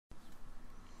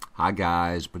Hi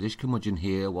guys, British Curmudgeon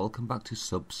here. Welcome back to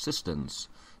Subsistence.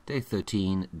 Day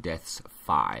 13, Deaths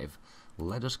 5.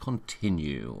 Let us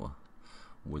continue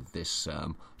with this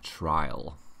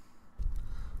trial.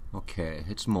 Okay,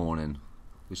 it's morning.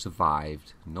 We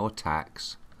survived. No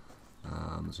attacks.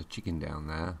 There's a chicken down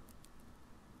there.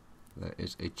 There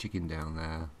is a chicken down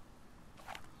there.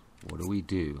 What do we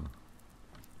do?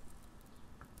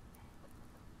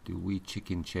 Do we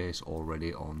chicken chase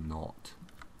already or not?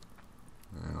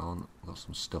 Hang on, got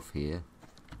some stuff here.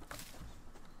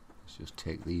 Let's just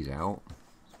take these out.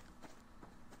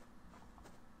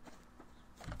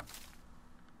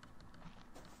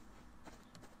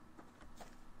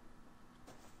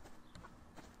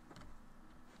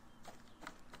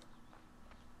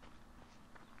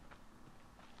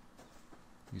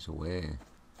 He's away.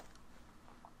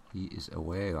 He is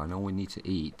away. I know we need to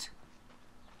eat.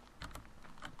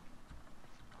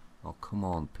 Oh, come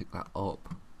on, pick that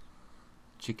up.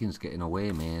 Chicken's getting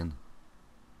away, man.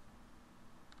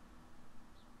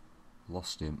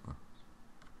 Lost him.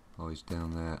 Oh, he's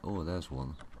down there. Oh, there's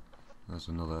one. There's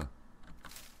another.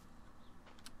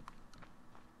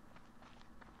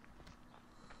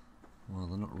 Well,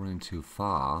 they're not running too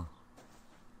far.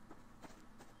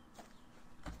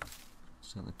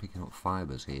 Certainly picking up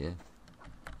fibres here.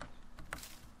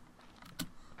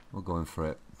 We're going for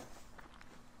it.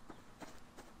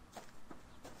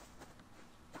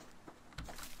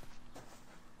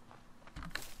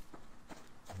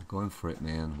 Going for it,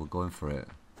 man. We're going for it.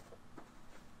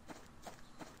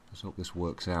 Let's hope this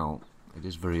works out. It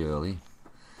is very early.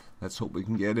 Let's hope we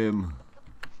can get him.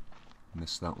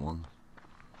 Missed that one.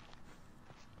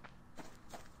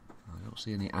 I don't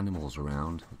see any animals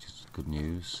around, which is good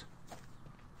news.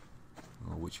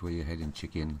 Oh, which way are you heading,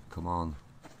 chicken? Come on.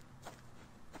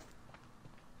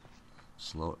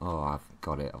 Slow. Oh, I've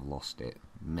got it. I've lost it.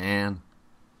 Man.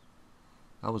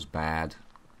 That was bad.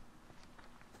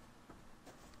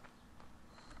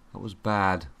 That was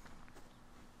bad.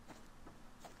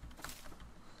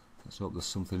 Let's hope there's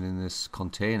something in this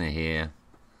container here.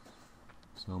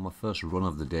 So my first run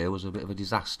of the day was a bit of a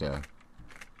disaster.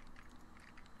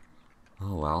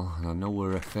 Oh well, I know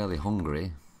we're fairly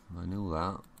hungry. I knew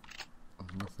that.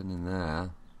 There's nothing in there.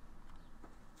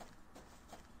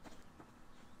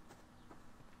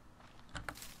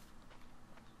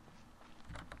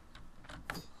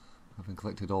 Having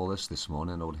collected all this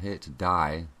morning, I would hate to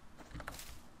die.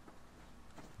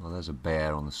 Well, there's a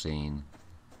bear on the scene.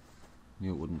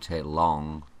 Knew it wouldn't take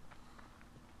long.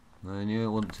 I knew it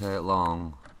wouldn't take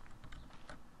long.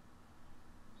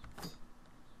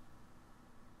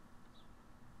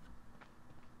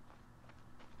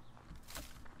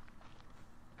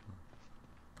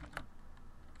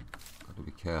 Gotta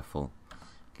be careful.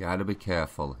 Gotta be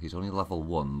careful. He's only level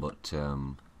 1, but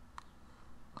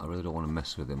I really don't want to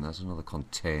mess with him. There's another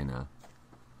container.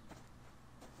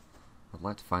 I'd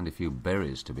like to find a few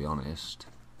berries, to be honest.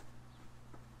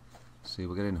 See,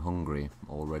 we're getting hungry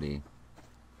already.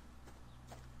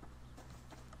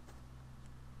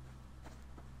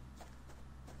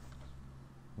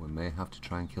 We may have to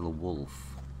try and kill a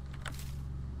wolf.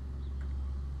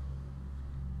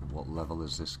 What level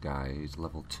is this guy? He's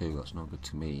level 2, that's not good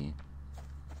to me.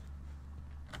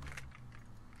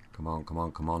 Come on, come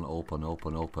on, come on, open,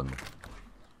 open, open.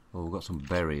 Oh, we've got some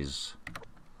berries.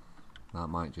 That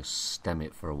might just stem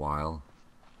it for a while.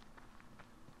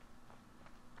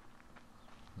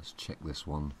 Let's check this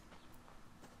one.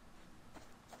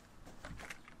 I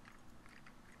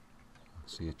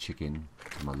see a chicken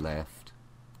to my left.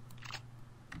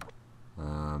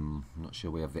 I'm not sure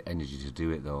we have the energy to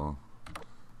do it though,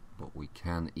 but we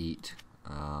can eat.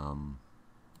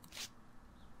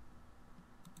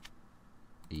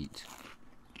 Eat.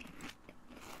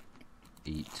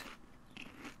 Eat.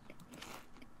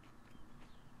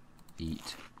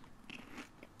 Eat.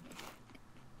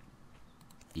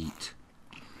 Eat.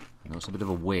 I know it's a bit of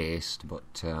a waste,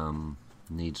 but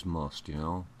needs must, you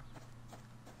know.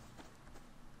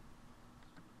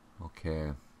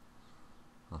 Okay.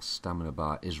 Our stamina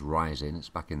bar is rising. It's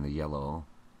back in the yellow.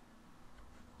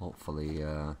 Hopefully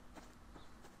in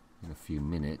a few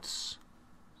minutes.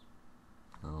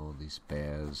 Oh, these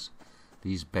bears.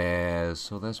 These bears.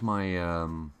 So there's my I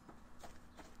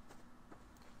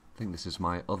think this is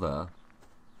my other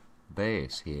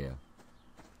base here.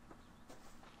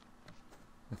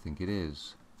 I think it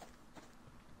is.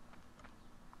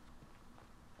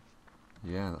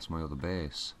 Yeah, that's my other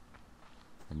base.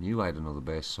 I knew I had another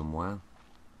base somewhere.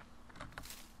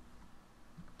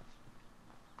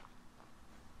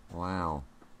 Wow.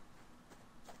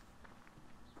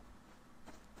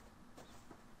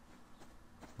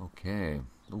 Okay.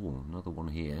 Oh, another one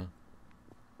here.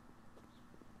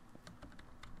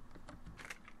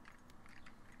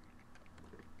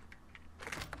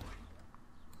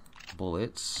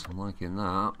 bullets. I'm liking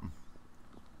that.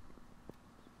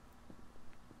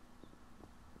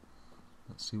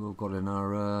 Let's see what we've got in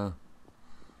our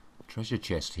treasure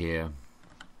chest here.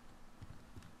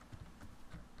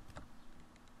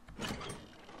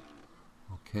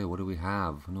 Okay, what do we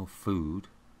have? No food.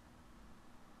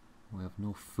 We have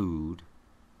no food.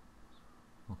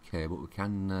 Okay, but we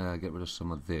can get rid of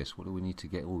some of this. What do we need to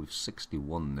get? Oh, we've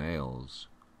 61 nails.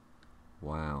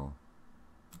 Wow.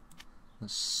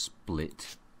 Let's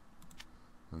split.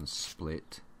 And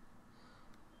split.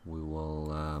 We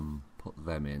will put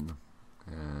them in.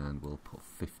 And we'll put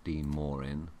 15 more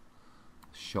in.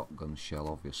 Shotgun shell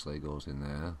obviously goes in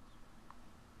there.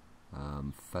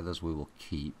 Feathers we will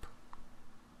keep.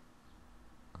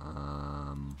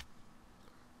 Oh,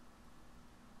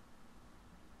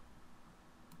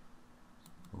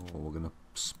 we're going to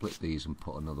split these and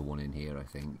put another one in here, I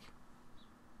think.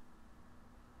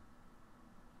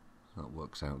 That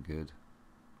works out good.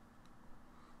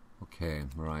 Okay,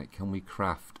 right, can we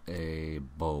craft a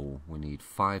bow? We need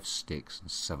 5 sticks and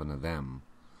 7 of them.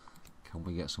 Can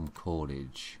we get some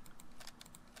cordage?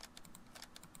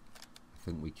 I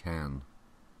think we can.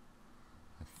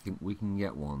 I think we can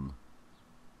get one.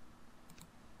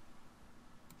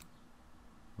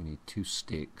 We need 2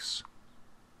 sticks.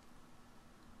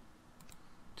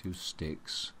 2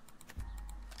 sticks.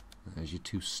 There's your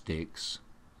 2 sticks.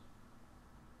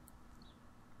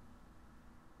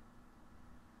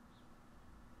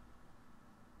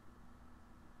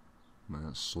 Man,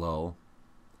 that's slow.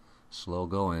 Slow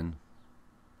going.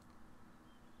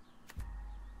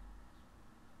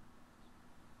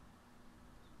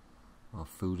 Our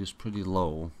food is pretty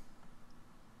low.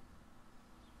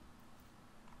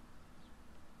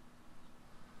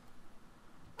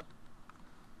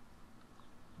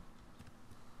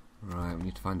 Right, we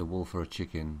need to find a wolf or a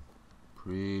chicken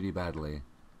pretty badly.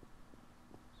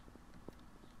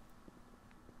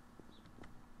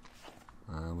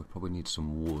 We probably need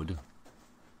some wood.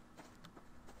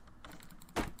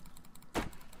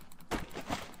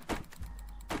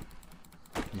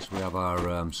 At least we have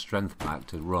our strength back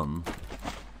to run,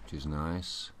 which is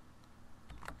nice.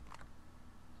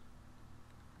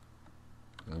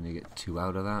 Only get 2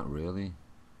 out of that, really?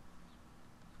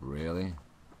 Really?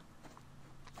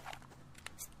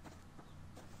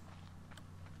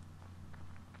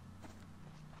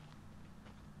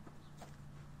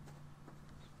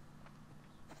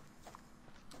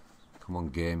 Come on,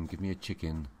 game, give me a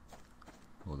chicken.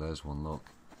 Oh, there's one, look.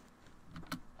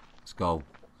 Let's go.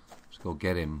 Let's go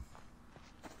get him.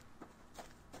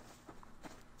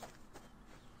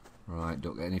 Right,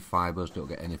 don't get any fibres, don't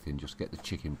get anything, just get the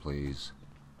chicken, please.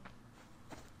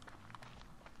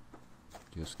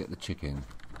 Just get the chicken.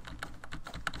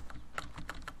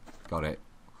 Got it.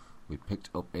 We picked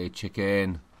up a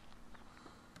chicken.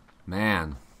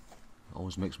 Man,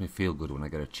 always makes me feel good when I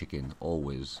get a chicken,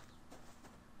 always.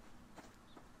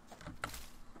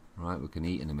 Right, we can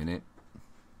eat in a minute.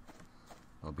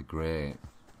 That'll be great.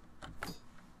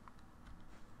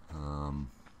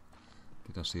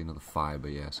 Did I see another fibre?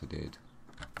 Yes, I did.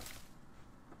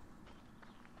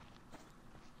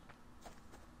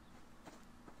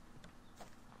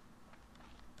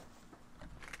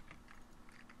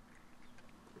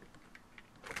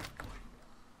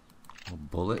 More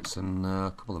bullets and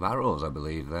a couple of arrows, I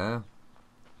believe, there.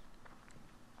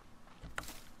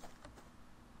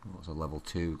 What's a level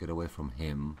 2? Get away from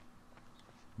him.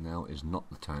 Now is not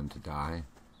the time to die.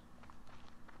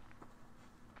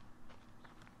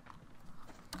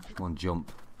 Come on,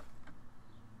 jump.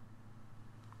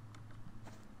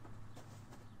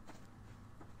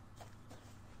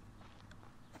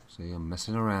 See, I'm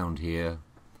messing around here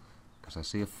because I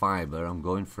see a fibre, I'm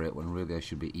going for it when really I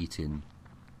should be eating.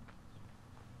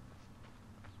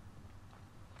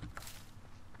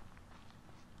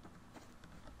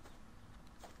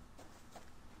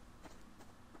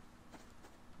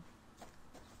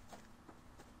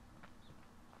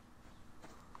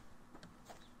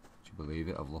 Believe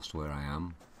it, I've lost where I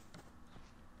am.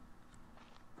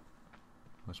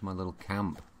 Where's my little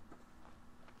camp?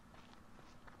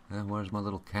 Where's my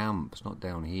little camp? It's not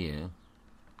down here.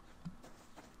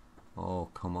 Oh,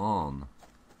 come on.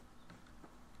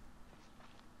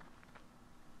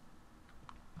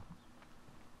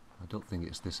 I don't think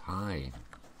it's this high.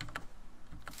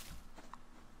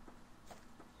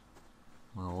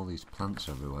 Wow, all these plants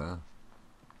everywhere.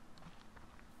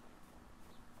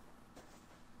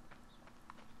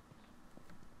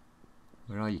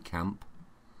 Where are you, camp?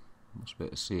 I must be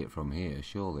able to see it from here,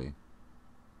 surely.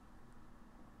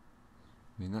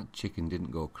 I mean, that chicken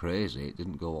didn't go crazy. It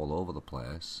didn't go all over the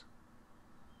place.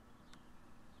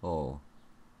 Oh.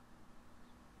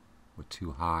 We're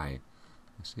too high.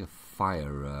 I see a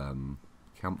fire,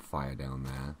 campfire down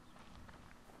there.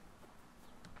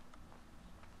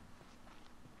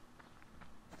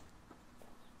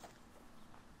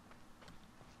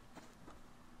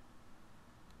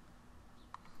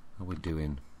 How are we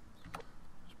doing?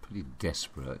 It's pretty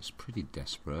desperate. It's pretty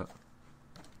desperate.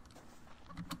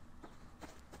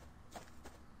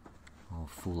 Oh,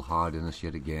 foolhardiness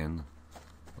yet again.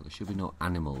 Well, there should be no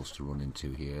animals to run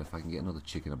into here. If I can get another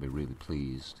chicken, I'll be really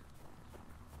pleased.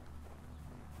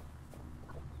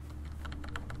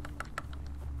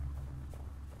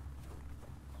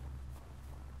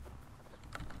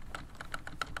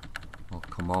 Oh,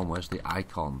 come on, where's the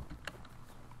icon?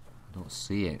 I don't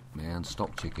see it, man.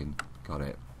 Stop chicken. Got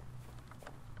it.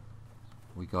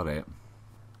 We got it.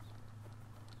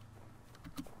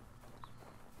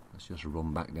 Let's just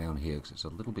run back down here because it's a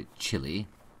little bit chilly.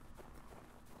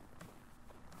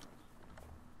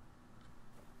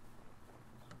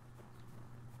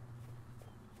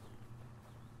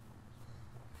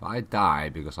 If I die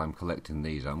because I'm collecting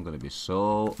these, I'm going to be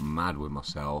so mad with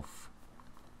myself.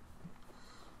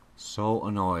 So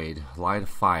annoyed. Light a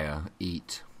fire.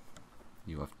 Eat.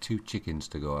 You have 2 chickens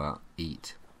to go at.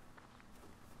 Eat.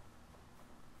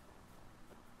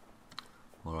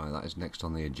 Alright, that is next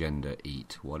on the agenda.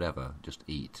 Eat. Whatever. Just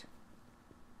eat.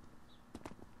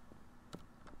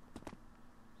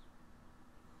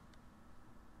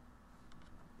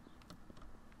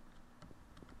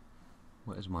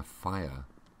 Where's my fire?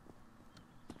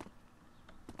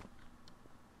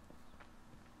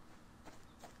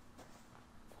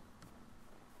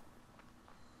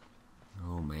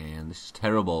 Oh man, this is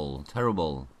terrible.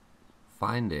 Terrible.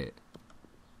 Find it.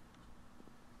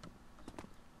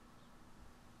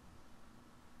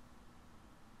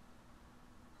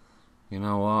 You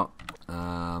know what?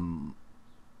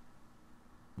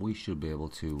 We should be able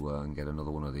to get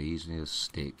another one of these. We need a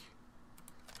stick.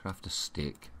 Craft a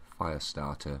stick. Fire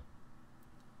starter.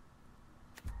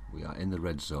 We are in the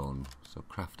red zone, so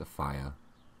craft a fire.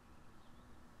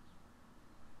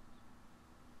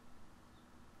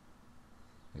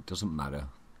 It doesn't matter.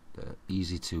 They're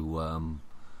easy to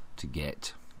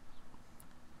get.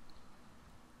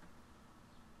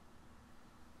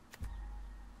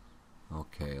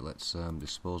 Okay, let's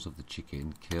dispose of the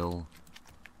chicken. Kill,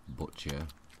 butcher,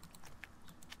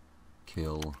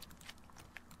 kill,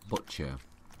 butcher.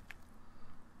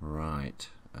 Right,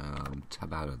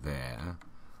 tab out of there.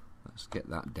 Let's get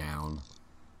that down.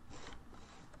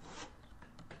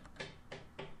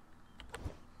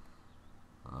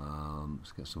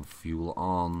 Let's get some fuel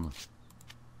on. Let's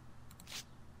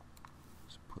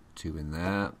put 2 in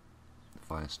there.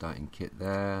 Fire starting kit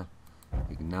there.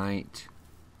 Ignite.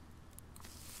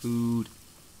 Food.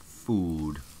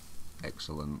 Food.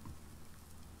 Excellent.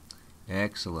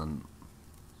 Excellent.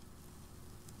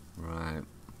 Right.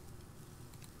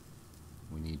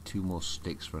 We need 2 more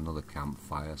sticks for another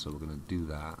campfire, so we're going to do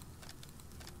that.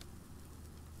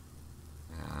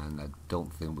 And I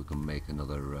don't think we can make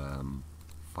another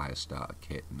fire starter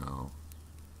kit. No,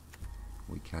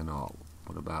 we cannot.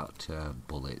 What about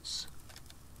bullets?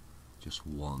 Just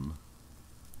 1.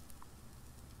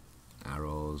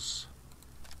 Arrows.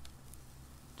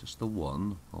 Just the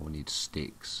 1. Oh, we need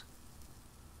sticks.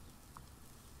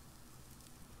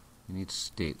 We need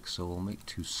sticks, so we'll make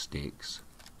 2 sticks.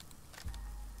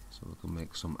 So we can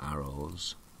make some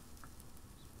arrows.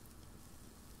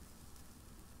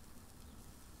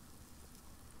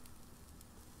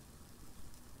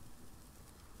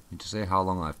 And to say how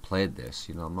long I've played this,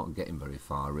 you know, I'm not getting very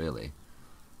far really.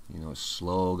 You know, it's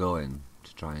slow going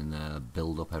to try and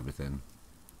build up everything.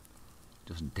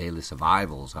 Just daily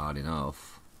survival's hard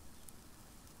enough.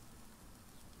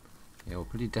 Yeah, we're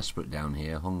pretty desperate down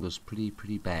here. Hunger's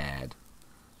pretty bad.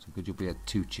 So good you'll be at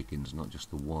 2 chickens, not just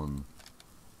the 1.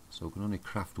 So we can only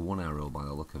craft 1 arrow by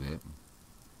the look of it.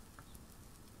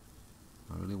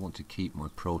 I really want to keep my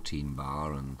protein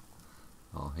bar and...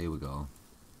 oh, here we go.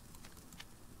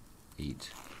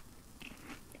 Eat.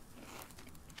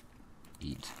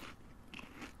 Eat.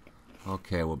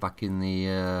 Okay, we're back in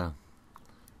the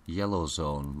yellow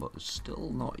zone, but it's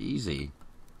still not easy.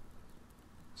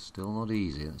 Still not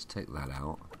easy. Let's take that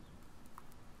out.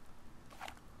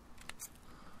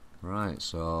 Right,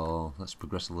 so let's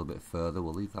progress a little bit further.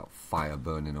 We'll leave that fire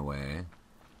burning away.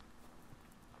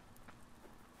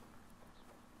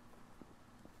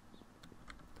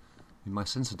 I mean, my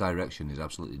sense of direction is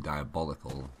absolutely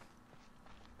diabolical.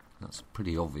 That's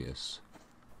pretty obvious.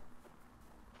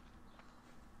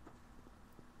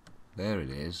 There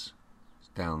it is. It's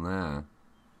down there.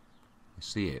 I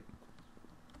see it.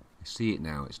 I see it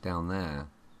now. It's down there.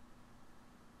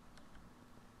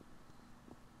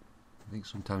 I think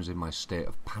sometimes in my state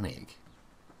of panic.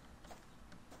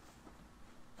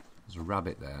 There's a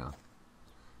rabbit there.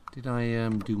 Did I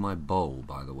do my bow,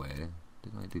 by the way?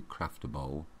 Did I do craft a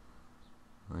bow?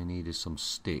 I needed some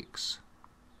sticks.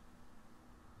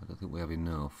 I don't think we have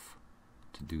enough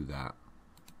to do that.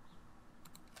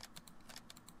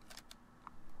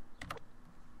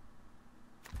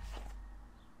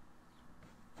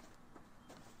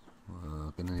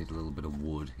 We're going to need a little bit of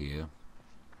wood here.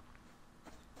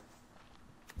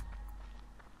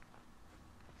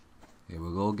 Here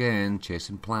we go again,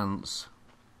 chasing plants.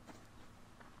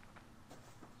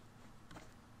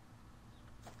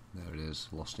 There it is,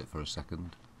 lost it for a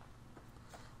second.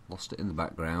 Lost it in the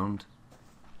background.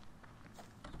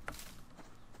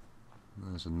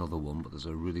 There's another one, but there's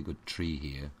a really good tree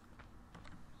here.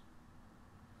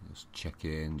 Just check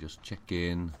in, just check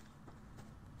in.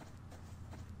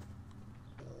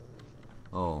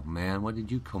 Oh man, where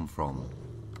did you come from?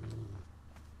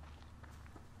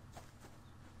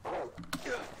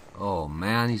 Oh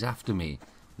man, he's after me.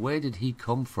 Where did he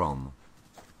come from?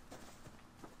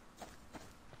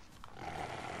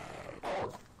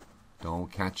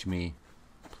 Don't catch me.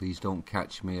 Please don't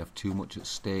catch me. I have too much at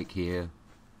stake here.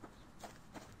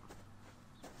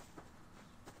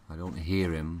 I don't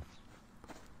hear him,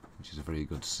 which is a very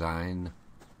good sign.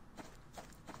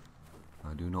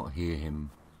 I do not hear him.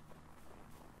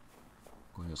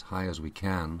 Going as high as we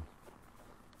can.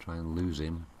 Try and lose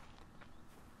him.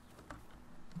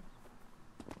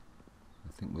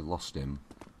 I think we lost him.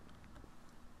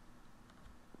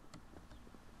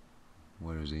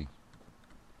 Where is he?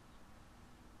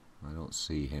 I don't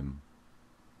see him.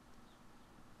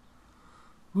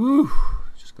 Woo!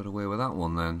 Just got away with that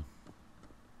one then.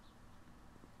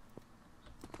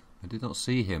 I did not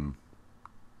see him.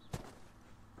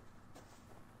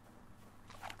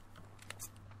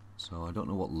 So I don't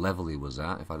know what level he was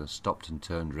at. If I'd have stopped and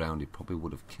turned around, he probably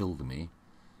would have killed me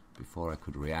before I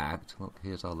could react. Look,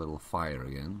 here's our little fire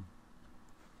again.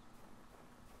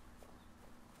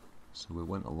 So we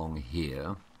went along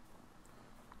here.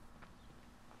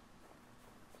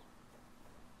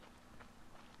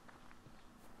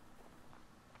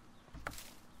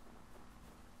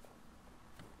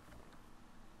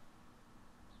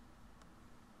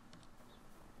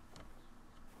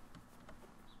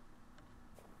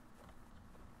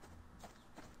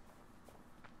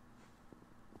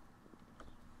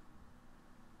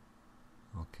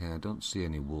 Okay, I don't see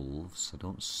any wolves. I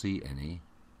don't see any.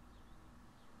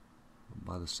 But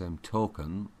by the same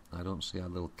token, I don't see our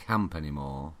little camp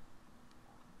anymore.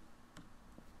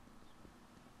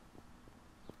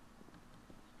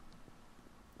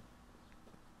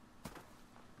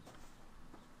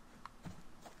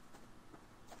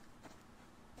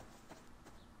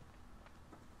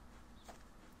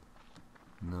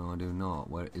 No, I do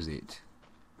not. Where is it?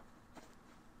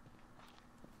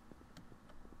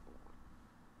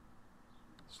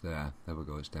 There we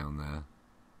go, it's down there.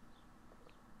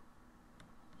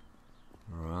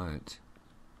 Right.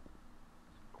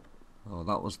 Oh,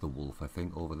 that was the wolf, I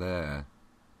think, over there.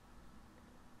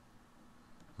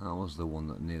 That was the one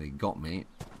that nearly got me.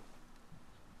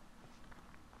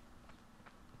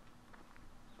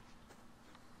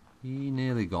 He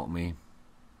nearly got me.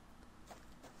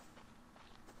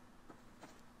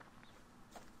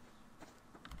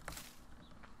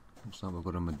 Looks like we've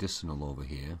got a medicinal over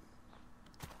here.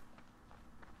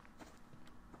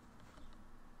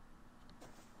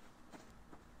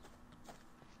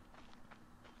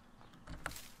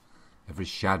 Every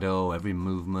shadow, every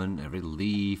movement, every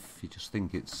leaf, you just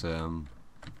think it's an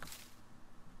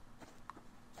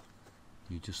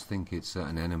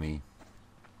enemy.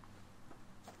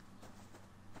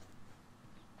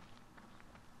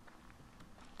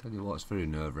 Tell you what, it's very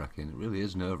nerve-wracking. It really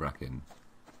is nerve-wracking.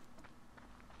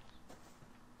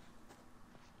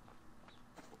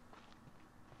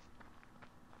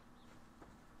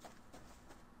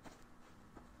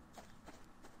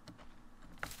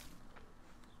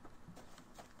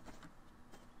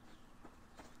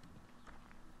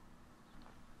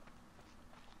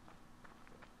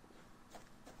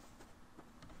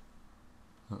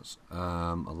 That's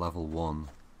a level 1.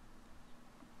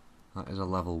 That is a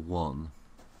level 1.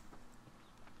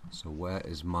 So where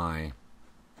is my...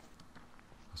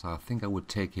 So I think I would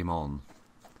take him on.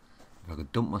 If I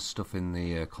could dump my stuff in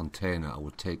the container, I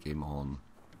would take him on.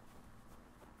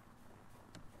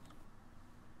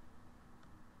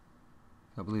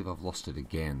 I believe I've lost it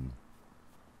again.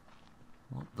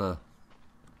 What the...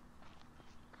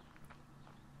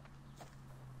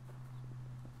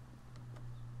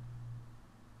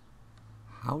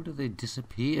 How do they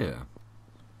disappear?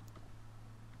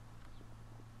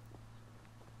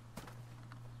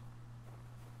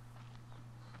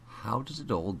 how does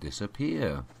it all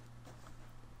disappear?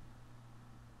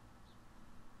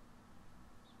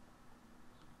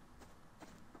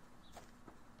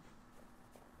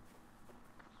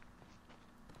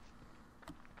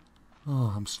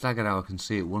 Oh, I'm staggered how I can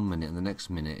see it one minute and the next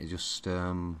minute it just,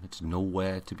 it's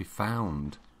nowhere to be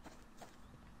found.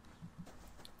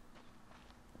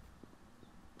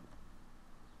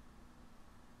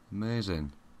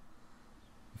 Amazing.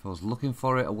 If I was looking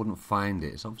for it, I wouldn't find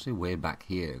it. It's obviously way back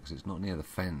here because it's not near the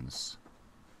fence.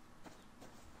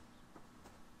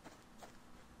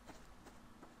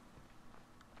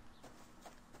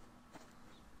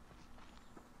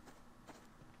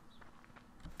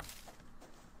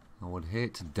 I would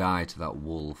hate to die to that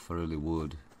wolf, I really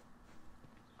would.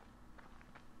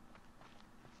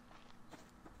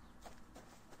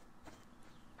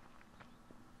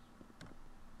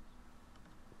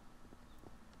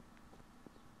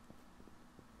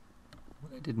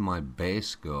 Where did my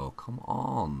base go? Come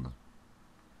on.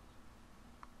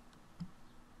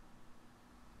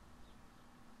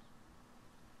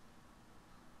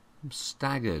 I'm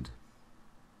staggered.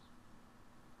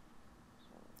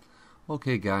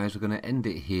 Okay guys, we're going to end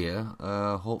it here.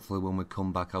 Hopefully when we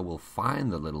come back I will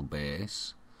find the little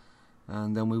base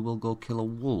and then we will go kill a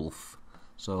wolf.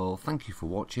 So thank you for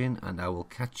watching and I will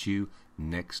catch you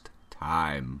next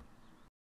time.